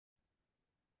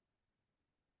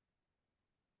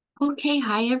Okay,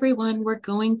 hi everyone. We're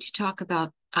going to talk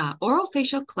about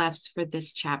orofacial clefts for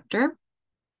this chapter,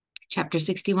 chapter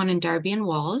 61 in Darby and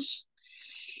Walsh.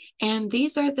 And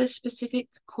these are the specific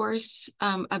course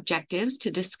objectives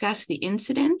to discuss the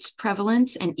incidence,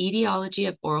 prevalence, and etiology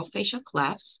of orofacial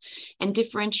clefts and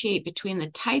differentiate between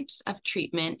the types of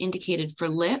treatment indicated for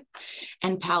lip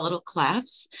and palatal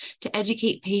clefts, to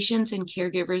educate patients and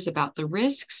caregivers about the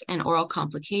risks and oral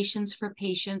complications for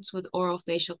patients with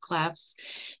orofacial clefts,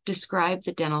 describe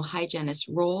the dental hygienist's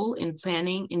role in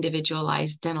planning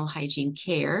individualized dental hygiene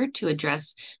care to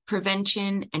address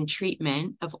prevention and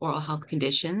treatment of oral health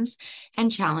conditions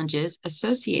and challenges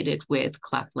associated with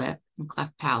cleft lip and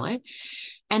cleft palate,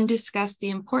 and discuss the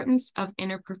importance of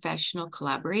interprofessional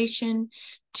collaboration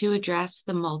to address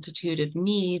the multitude of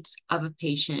needs of a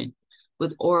patient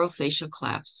with orofacial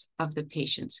clefts of the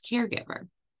patient's caregiver,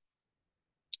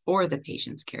 or the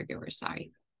patient's caregiver,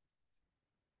 sorry.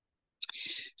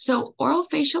 So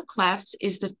orofacial clefts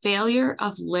is the failure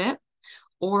of lip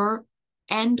or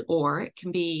it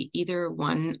can be either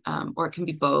one or it can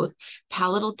be both,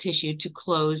 palatal tissue to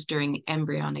close during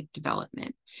embryonic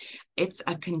development. It's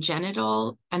a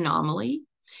congenital anomaly,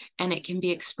 and it can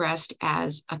be expressed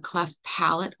as a cleft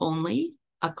palate only,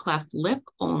 a cleft lip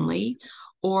only,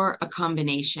 or a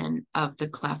combination of the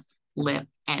cleft lip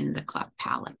and the cleft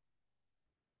palate.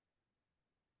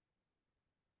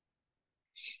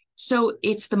 So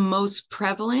it's the most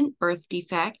prevalent birth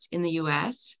defect in the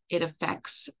US. It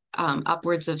affects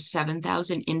upwards of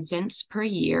 7,000 infants per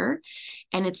year,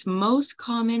 and it's most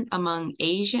common among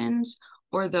Asians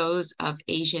or those of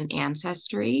Asian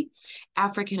ancestry.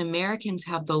 African Americans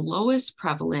have the lowest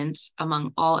prevalence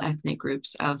among all ethnic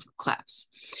groups of clefts.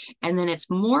 And then it's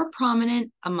more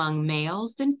prominent among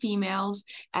males than females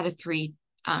at a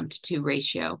 3:2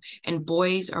 ratio. And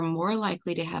boys are more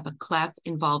likely to have a cleft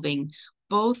involving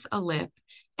both a lip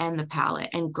and the palate,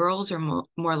 and girls are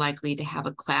more likely to have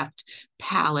a cleft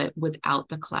palate without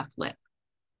the cleft lip.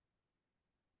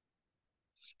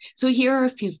 So here are a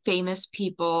few famous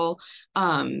people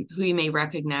who you may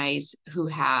recognize who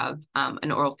have an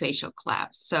orofacial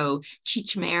cleft. So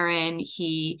Cheech Marin,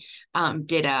 he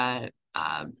did a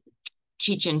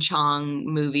Cheech and Chong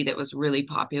movie that was really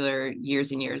popular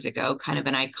years and years ago, kind of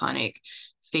an iconic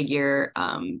figure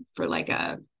for like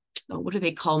what do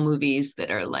they call movies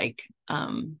that are like,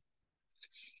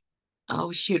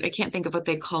 oh shoot, I can't think of what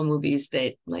they call movies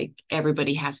that like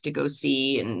everybody has to go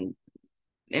see and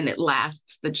it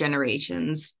lasts the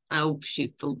generations. Oh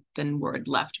shoot, the word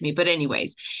left me. But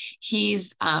anyways,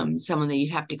 he's someone that you'd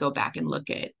have to go back and look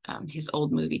at his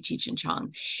old movie, Cheech and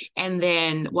Chong. And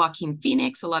then Joaquin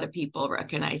Phoenix, a lot of people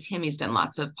recognize him. He's done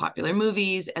lots of popular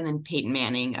movies. And then Peyton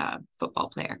Manning, a football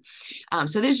player.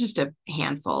 So there's just a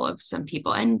handful of some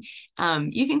people. And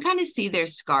you can kind of see their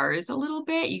scars a little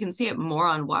bit. You can see it more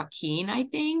on Joaquin, I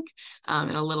think,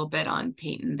 and a little bit on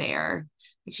Peyton there,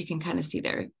 which you can kind of see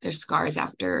their scars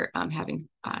after having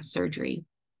surgery.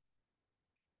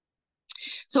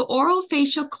 So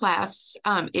orofacial clefts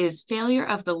is failure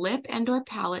of the lip and or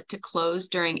palate to close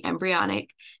during embryonic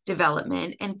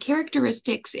development, and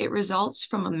characteristics, it results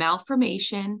from a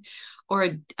malformation or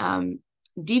a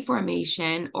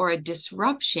deformation or a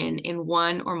disruption in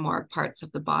one or more parts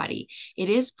of the body. It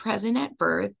is present at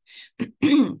birth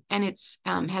and it's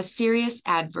has serious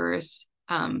adverse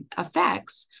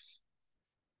effects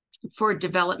for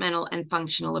developmental and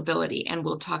functional ability. And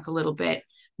we'll talk a little bit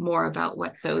more about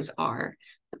what those are.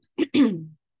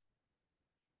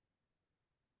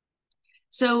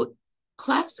 So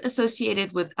clefts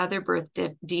associated with other birth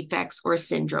defects or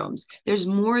syndromes. There's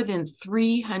more than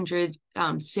 300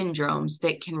 syndromes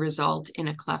that can result in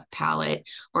a cleft palate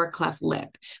or a cleft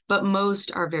lip, but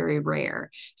most are very rare.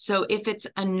 So if it's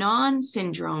a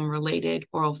non-syndrome related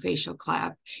orofacial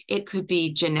cleft, it could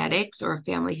be genetics or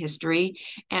family history,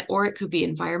 or it could be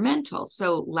environmental.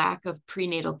 So lack of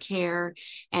prenatal care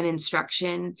and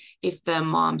instruction. If the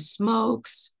mom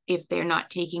smokes, if they're not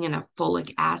taking enough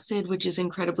folic acid, which is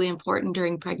incredibly important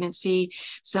during pregnancy,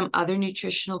 some other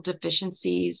nutritional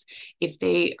deficiencies, if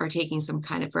they are taking some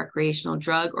kind of recreational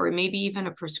drug, or maybe even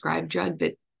a prescribed drug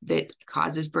that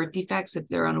causes birth defects that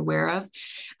they're unaware of.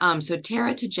 So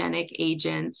teratogenic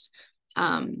agents,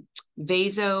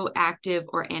 vasoactive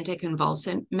or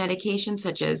anticonvulsant medications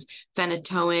such as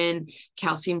phenytoin,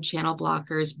 calcium channel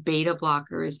blockers, beta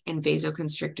blockers, and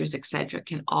vasoconstrictors, etc.,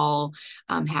 can all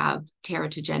have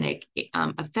teratogenic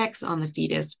effects on the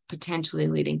fetus, potentially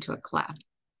leading to a cleft.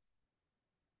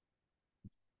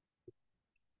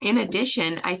 In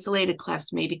addition, isolated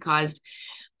clefts may be caused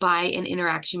by an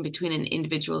interaction between an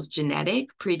individual's genetic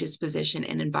predisposition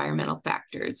and environmental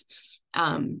factors.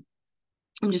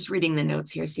 I'm just reading the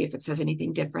notes here, see if it says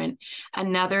anything different.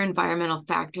 Another environmental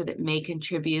factor that may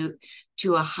contribute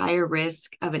to a higher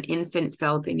risk of an infant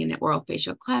developing an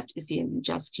orofacial cleft is the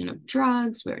ingestion of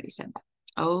drugs. We already said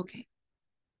that. Okay.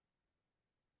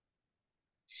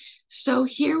 So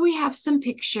here we have some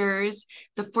pictures.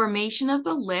 The formation of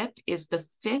the lip is the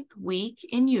 5th week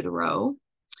in utero,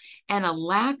 and a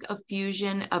lack of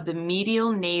fusion of the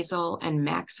medial nasal and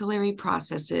maxillary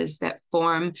processes that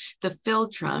form the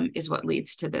philtrum is what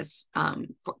leads to this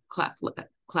cleft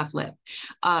lip.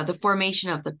 The formation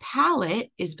of the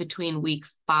palate is between week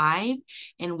 5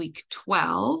 and week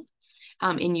 12.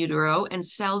 In utero, and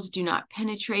cells do not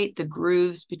penetrate the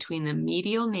grooves between the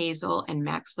medial nasal and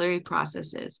maxillary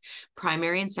processes.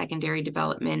 Primary and secondary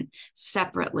development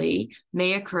separately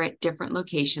may occur at different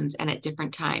locations and at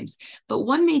different times. But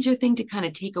one major thing to kind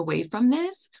of take away from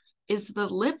this is the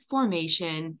lip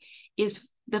formation is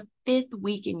the 5th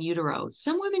week in utero.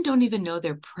 Some women don't even know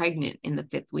they're pregnant in the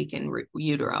 5th week in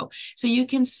utero. So you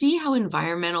can see how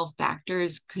environmental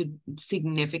factors could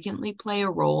significantly play a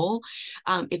role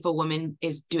if a woman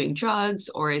is doing drugs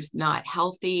or is not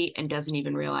healthy and doesn't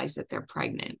even realize that they're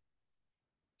pregnant.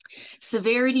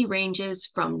 Severity ranges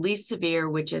from least severe,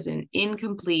 which is an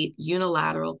incomplete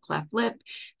unilateral cleft lip,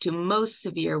 to most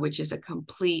severe, which is a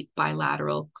complete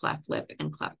bilateral cleft lip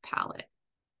and cleft palate.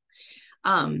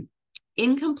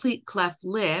 Incomplete cleft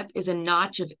lip is a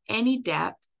notch of any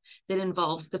depth that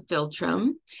involves the philtrum,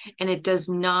 and it does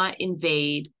not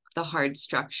invade the hard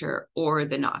structure or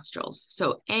the nostrils.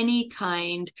 So any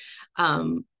kind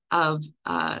of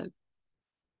a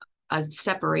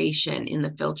separation in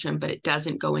the philtrum, but it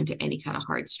doesn't go into any kind of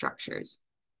hard structures.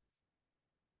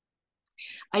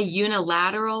 A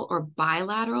unilateral or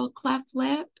bilateral cleft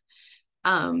lip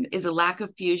is a lack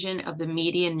of fusion of the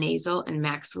median nasal and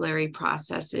maxillary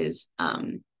processes.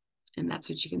 And that's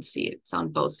what you can see. It's on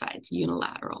both sides,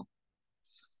 unilateral.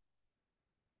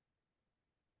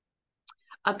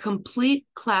 A complete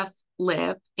cleft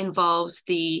lip involves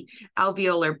the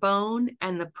alveolar bone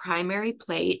and the primary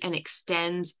plate and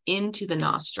extends into the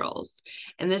nostrils.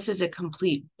 And this is a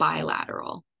complete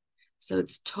bilateral. So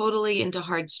it's totally into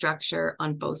hard structure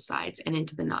on both sides and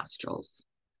into the nostrils.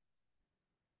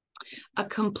 A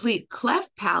complete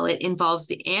cleft palate involves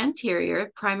the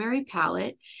anterior primary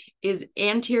palate is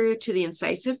anterior to the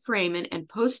incisive foramen and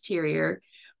posterior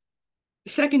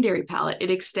secondary palate. It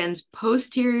extends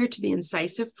posterior to the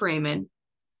incisive foramen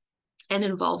and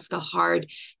involves the hard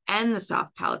and the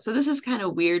soft palate. So this is kind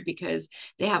of weird because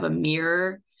they have a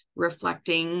mirror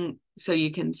reflecting so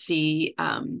you can see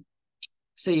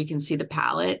the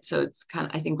palate. So it's kind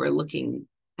of, I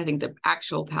think the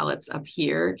actual palate's up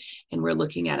here and we're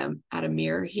looking at a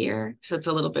mirror here. So it's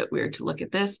a little bit weird to look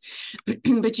at this,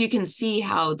 but you can see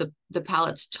how the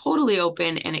palate's totally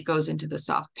open and it goes into the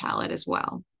soft palate as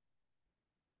well.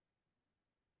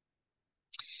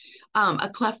 A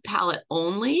cleft palate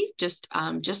only, just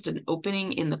an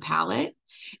opening in the palate,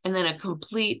 and then a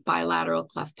complete bilateral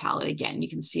cleft palate. Again, you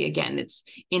can see again, it's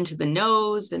into the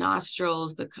nose, the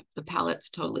nostrils, the palate's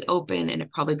totally open, and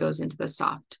it probably goes into the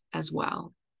soft as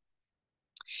well.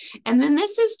 And then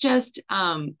this is just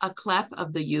a cleft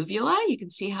of the uvula. You can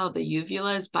see how the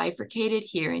uvula is bifurcated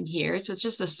here and here. So it's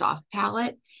just a soft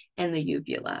palate and the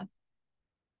uvula.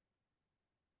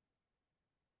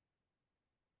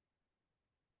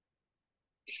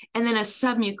 And then a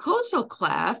submucosal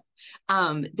cleft,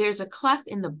 there's a cleft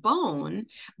in the bone,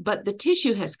 but the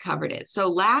tissue has covered it. So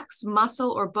lacks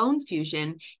muscle or bone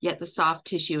fusion, yet the soft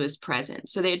tissue is present.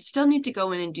 So they'd still need to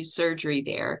go in and do surgery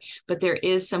there, but there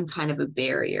is some kind of a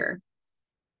barrier.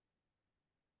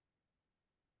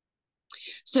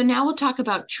 So now we'll talk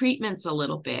about treatments a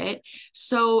little bit.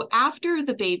 So after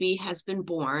the baby has been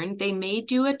born, they may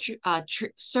do a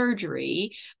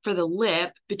surgery for the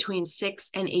lip between 6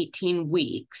 and 18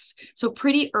 weeks. So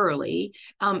pretty early.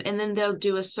 And then they'll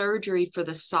do a surgery for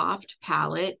the soft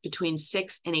palate between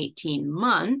 6 and 18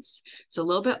 months. So a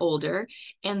little bit older.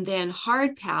 And then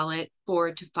hard palate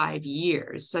 4 to 5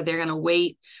 years. So they're going to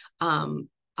wait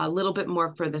a little bit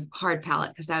more for the hard palate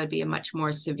because that would be a much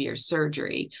more severe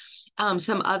surgery.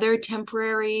 Some other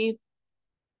temporary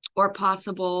or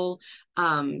possible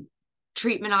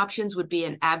treatment options would be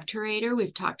an obturator.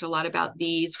 We've talked a lot about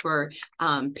these for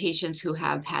patients who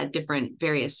have had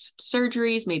various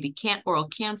surgeries, maybe oral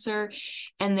cancer,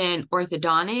 and then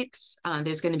orthodontics.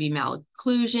 There's going to be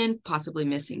malocclusion, possibly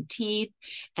missing teeth,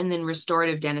 and then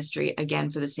restorative dentistry, again,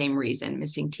 for the same reason,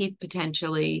 missing teeth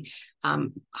potentially,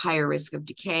 higher risk of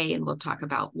decay, and we'll talk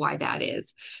about why that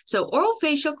is. So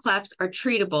orofacial clefts are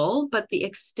treatable, but the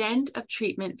extent of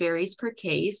treatment varies per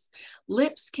case.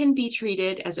 Lips can be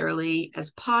treated as early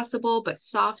as possible, but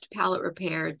soft palate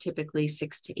repair, typically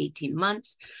 6 to 18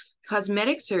 months.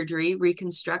 Cosmetic surgery,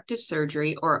 reconstructive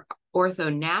surgery, or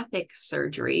orthognathic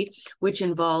surgery, which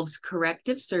involves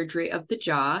corrective surgery of the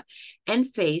jaw and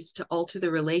face to alter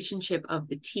the relationship of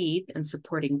the teeth and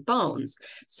supporting bones,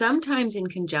 sometimes in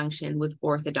conjunction with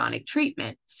orthodontic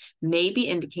treatment, may be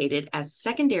indicated as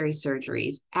secondary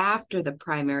surgeries after the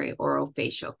primary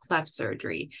orofacial cleft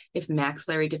surgery if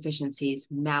maxillary deficiencies,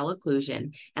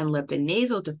 malocclusion, and lip and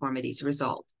nasal deformities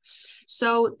result.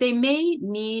 So they may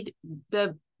need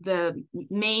the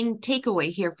main takeaway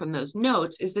here from those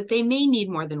notes is that they may need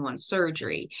more than one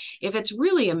surgery. If it's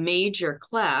really a major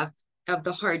cleft of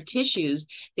the hard tissues,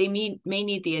 they may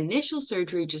need the initial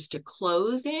surgery just to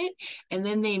close it, and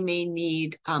then they may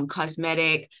need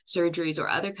cosmetic surgeries or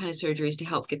other kind of surgeries to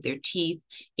help get their teeth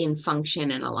in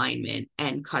function and alignment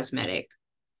and cosmetic,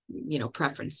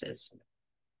 preferences.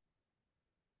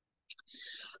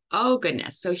 Oh,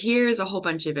 goodness. So here's a whole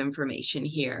bunch of information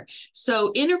here.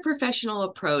 So interprofessional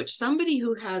approach, somebody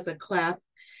who has a cleft,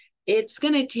 it's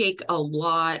going to take a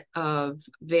lot of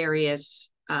various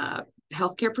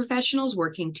healthcare professionals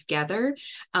working together,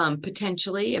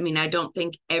 potentially. I mean, I don't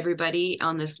think everybody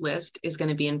on this list is going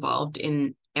to be involved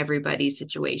in everybody's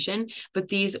situation, but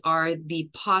these are the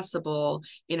possible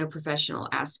interprofessional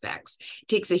aspects. It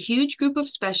takes a huge group of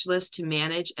specialists to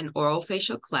manage an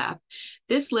orofacial cleft.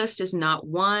 This list is not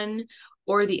one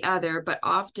or the other, but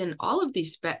often all of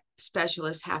these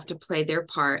specialists have to play their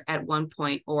part at one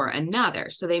point or another.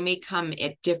 So they may come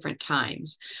at different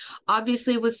times.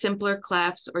 Obviously, with simpler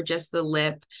clefts or just the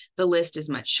lip, the list is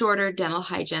much shorter. Dental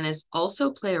hygienists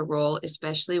also play a role,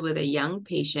 especially with a young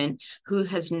patient who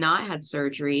has not had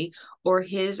surgery or on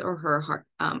his or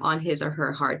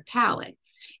her hard palate.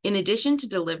 In addition to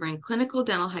delivering clinical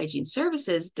dental hygiene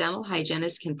services, dental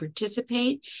hygienists can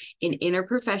participate in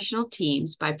interprofessional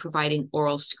teams by providing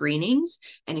oral screenings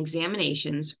and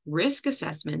examinations, risk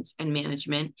assessments and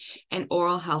management, and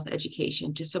oral health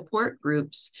education to support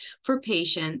groups for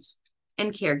patients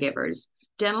and caregivers.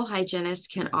 Dental hygienists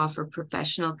can offer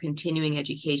professional continuing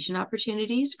education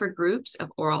opportunities for groups of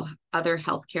other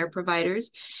healthcare providers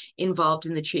involved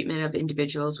in the treatment of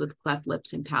individuals with cleft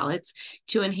lips and palates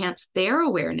to enhance their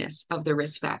awareness of the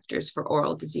risk factors for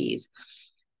oral disease,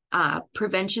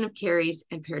 prevention of caries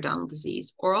and periodontal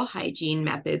disease, oral hygiene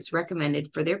methods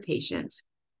recommended for their patients.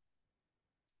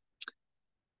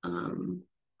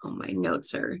 My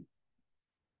notes are,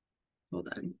 hold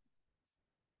on.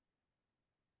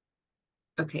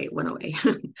 Okay, it went away.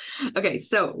 Okay,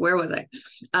 so where was I?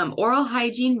 Oral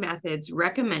hygiene methods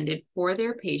recommended for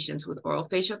their patients with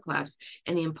orofacial clefts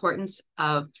and the importance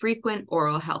of frequent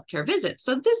oral healthcare visits.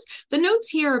 So the notes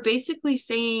here are basically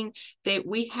saying that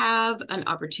we have an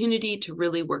opportunity to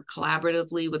really work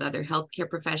collaboratively with other healthcare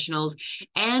professionals,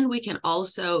 and we can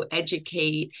also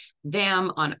educate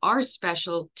them on our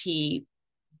specialty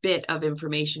bit of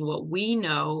information, what we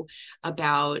know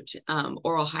about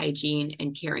oral hygiene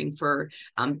and caring for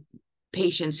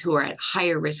patients who are at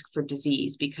higher risk for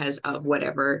disease because of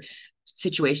whatever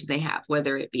situation they have,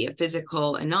 whether it be a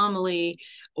physical anomaly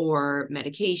or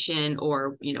medication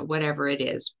or whatever it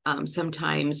is.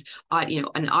 Sometimes an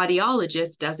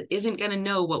audiologist isn't going to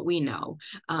know what we know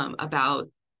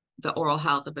about the oral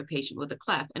health of a patient with a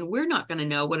cleft, and we're not going to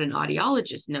know what an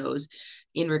audiologist knows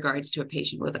in regards to a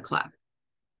patient with a cleft.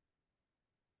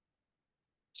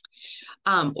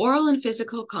 Oral and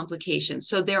physical complications.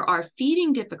 So there are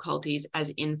feeding difficulties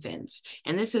as infants,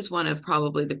 and this is one of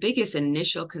probably the biggest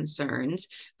initial concerns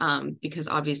because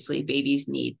obviously babies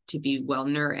need to be well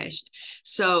nourished.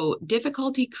 So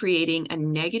difficulty creating a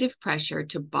negative pressure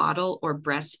to bottle or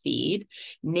breastfeed,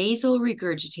 nasal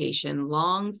regurgitation,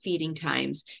 long feeding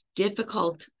times,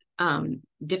 difficulty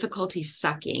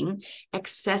sucking,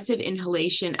 excessive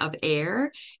inhalation of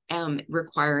air,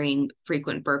 requiring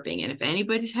frequent burping. And if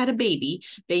anybody's had a baby,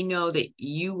 they know that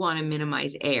you want to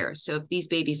minimize air. So if these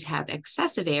babies have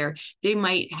excessive air, they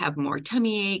might have more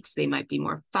tummy aches, they might be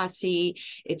more fussy,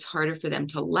 it's harder for them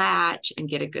to latch and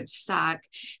get a good suck.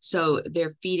 So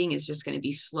their feeding is just going to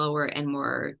be slower and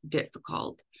more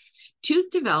difficult.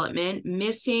 Tooth development,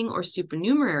 missing or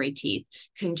supernumerary teeth,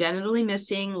 congenitally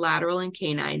missing, lateral and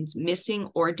canines, missing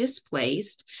or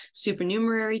displaced,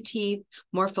 supernumerary teeth,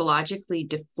 morphologically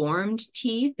deformed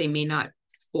teeth. They may not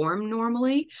form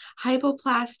normally,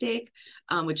 hypoplastic,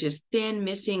 which is thin,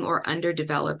 missing, or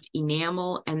underdeveloped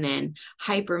enamel, and then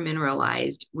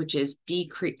hypermineralized, which is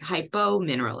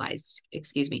hypomineralized,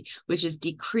 which is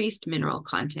decreased mineral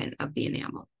content of the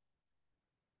enamel.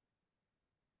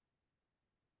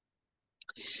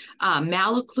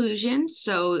 Malocclusion,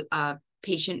 so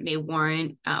patient may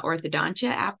warrant orthodontia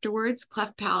afterwards.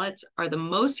 Cleft palates are the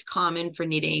most common for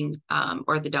needing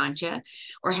orthodontia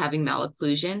or having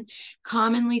malocclusion.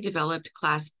 Commonly developed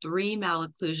class 3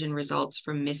 malocclusion results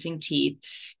from missing teeth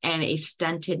and a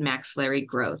stunted maxillary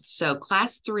growth. So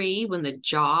class 3, when the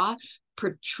jaw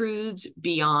protrudes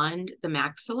beyond the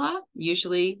maxilla.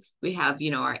 Usually we have,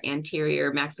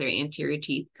 our maxillary anterior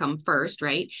teeth come first,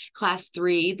 right? Class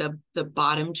 3, the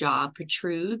bottom jaw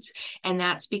protrudes, and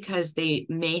that's because they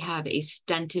may have a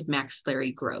stunted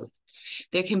maxillary growth.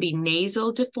 There can be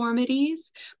nasal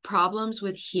deformities, problems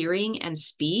with hearing and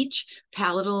speech.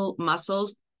 Palatal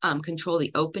muscles control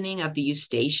the opening of the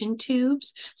eustachian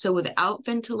tubes. So without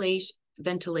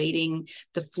ventilating,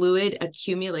 the fluid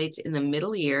accumulates in the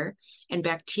middle ear, and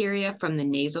bacteria from the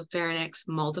nasopharynx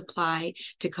multiply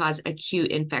to cause acute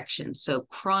infections. So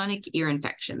chronic ear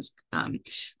infections.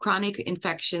 Chronic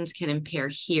infections can impair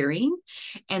hearing,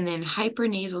 and then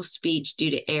hypernasal speech due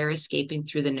to air escaping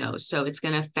through the nose. So it's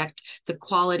going to affect the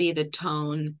quality, the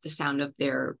tone, the sound of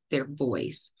their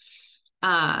voice.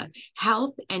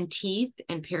 Health and teeth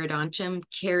and periodontium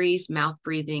caries mouth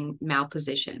breathing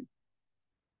malposition.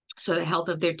 So the health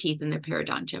of their teeth and their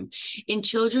periodontium. In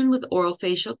children with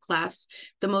orofacial clefts,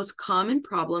 the most common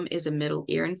problem is a middle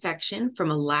ear infection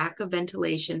from a lack of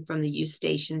ventilation from the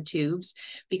eustachian tubes,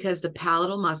 because the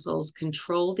palatal muscles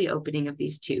control the opening of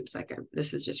these tubes.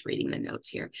 This is just reading the notes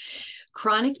here.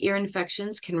 Chronic ear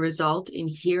infections can result in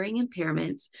hearing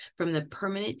impairments from the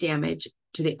permanent damage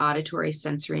to the auditory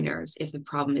sensory nerves if the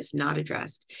problem is not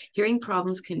addressed. Hearing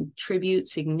problems contribute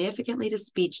significantly to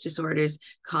speech disorders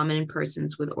common in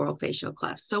persons with orofacial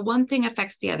clefts. So one thing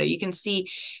affects the other. You can see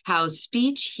how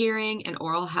speech, hearing, and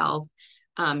oral health,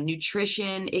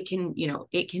 nutrition, it can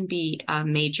be a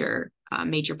major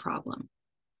problem.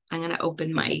 I'm going to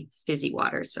open my fizzy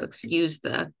water, so excuse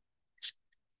the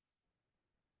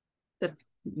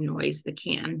noise, the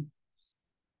can.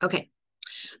 Okay.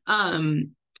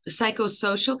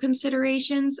 Psychosocial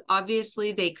considerations,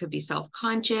 obviously they could be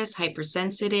self-conscious,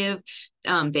 hypersensitive.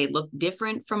 They look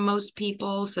different from most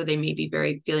people, so they may be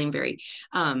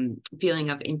feeling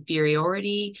of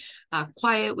inferiority,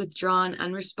 quiet, withdrawn,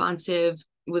 unresponsive,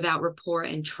 without rapport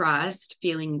and trust,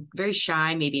 feeling very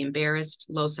shy, maybe embarrassed,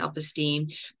 low self-esteem,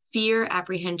 fear,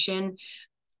 apprehension,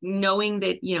 knowing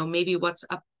that maybe what's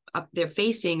up they're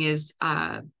facing is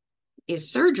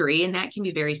surgery, and that can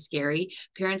be very scary.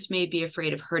 Parents may be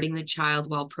afraid of hurting the child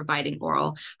while providing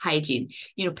oral hygiene.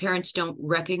 Parents don't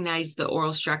recognize the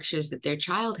oral structures that their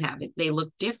child have. They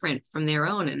look different from their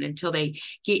own, and until they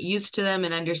get used to them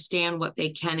and understand what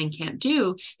they can and can't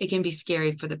do, it can be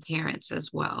scary for the parents as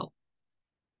well.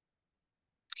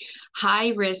 High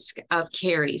risk of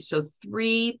caries, so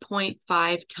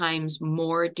 3.5 times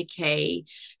more decay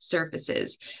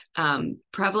surfaces.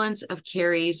 Prevalence of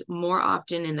caries more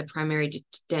often in the primary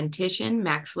dentition,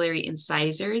 maxillary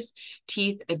incisors,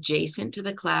 teeth adjacent to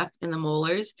the cleft, and the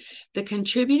molars. The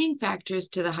contributing factors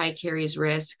to the high caries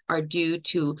risk are due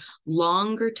to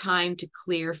longer time to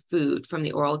clear food from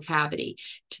the oral cavity.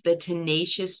 To the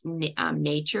tenacious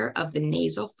nature of the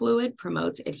nasal fluid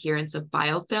promotes adherence of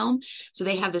biofilm. So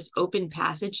they have this open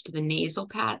passage to the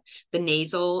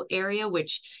nasal area,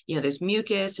 which, there's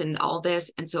mucus and all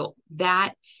this. And so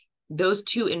those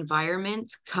two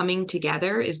environments coming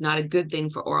together is not a good thing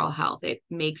for oral health. It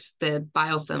makes the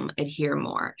biofilm adhere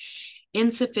more.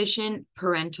 Insufficient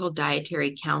parental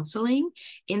dietary counseling,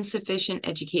 insufficient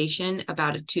education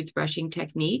about a toothbrushing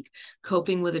technique,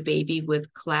 coping with a baby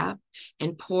with cleft,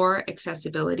 and poor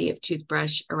accessibility of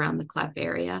toothbrush around the cleft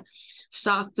area.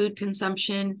 Soft food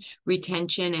consumption,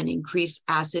 retention, and increased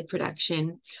acid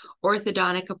production.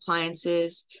 Orthodontic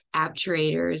appliances,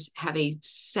 obturators have a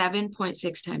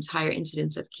 7.6 times higher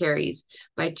incidence of caries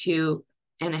by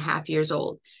 2.5 years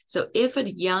old. So if a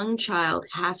young child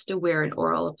has to wear an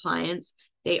oral appliance,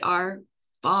 they are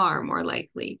far more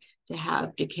likely to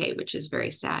have decay, which is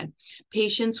very sad.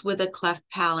 Patients with a cleft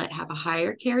palate have a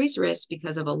higher caries risk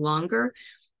because of a longer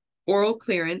oral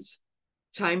clearance,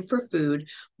 time for food,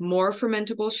 more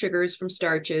fermentable sugars from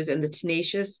starches, and the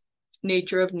tenacious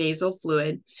nature of nasal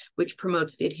fluid, which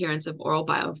promotes the adherence of oral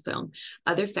biofilm.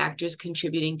 Other factors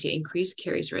contributing to increased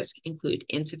caries risk include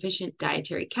insufficient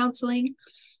dietary counseling,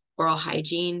 oral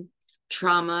hygiene,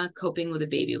 trauma, coping with a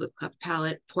baby with cleft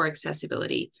palate, poor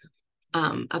accessibility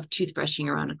of toothbrushing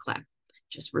around a cleft.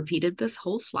 just repeated this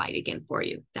whole slide again for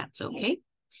you. That's okay.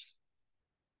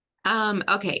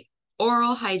 Okay.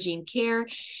 Oral hygiene care,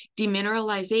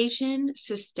 demineralization,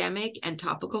 systemic and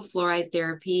topical fluoride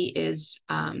therapy is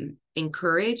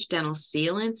encouraged. Dental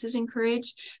sealants is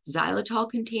encouraged. Xylitol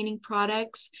containing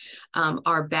products,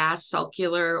 our Bass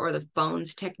Sulcular or the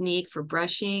Phones technique for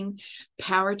brushing,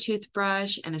 power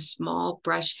toothbrush, and a small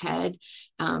brush head,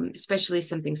 especially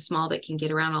something small that can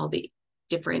get around all the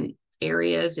different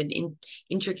areas and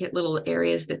intricate little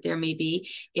areas that there may be.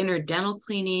 Inner dental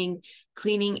cleaning,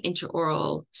 cleaning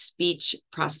intraoral speech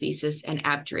prosthesis, and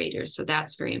abjurators. So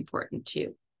that's very important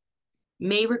too.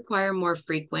 May require more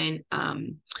frequent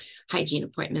hygiene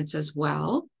appointments as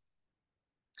well.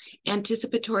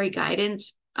 Anticipatory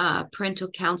guidance, parental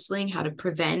counseling, how to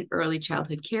prevent early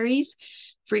childhood caries,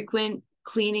 frequent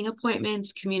cleaning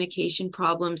appointments, communication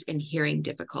problems, and hearing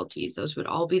difficulties. Those would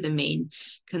all be the main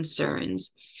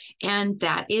concerns. And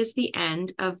that is the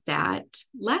end of that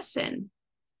lesson.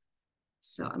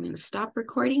 So I'm going to stop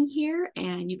recording here,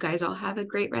 and you guys all have a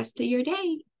great rest of your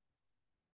day.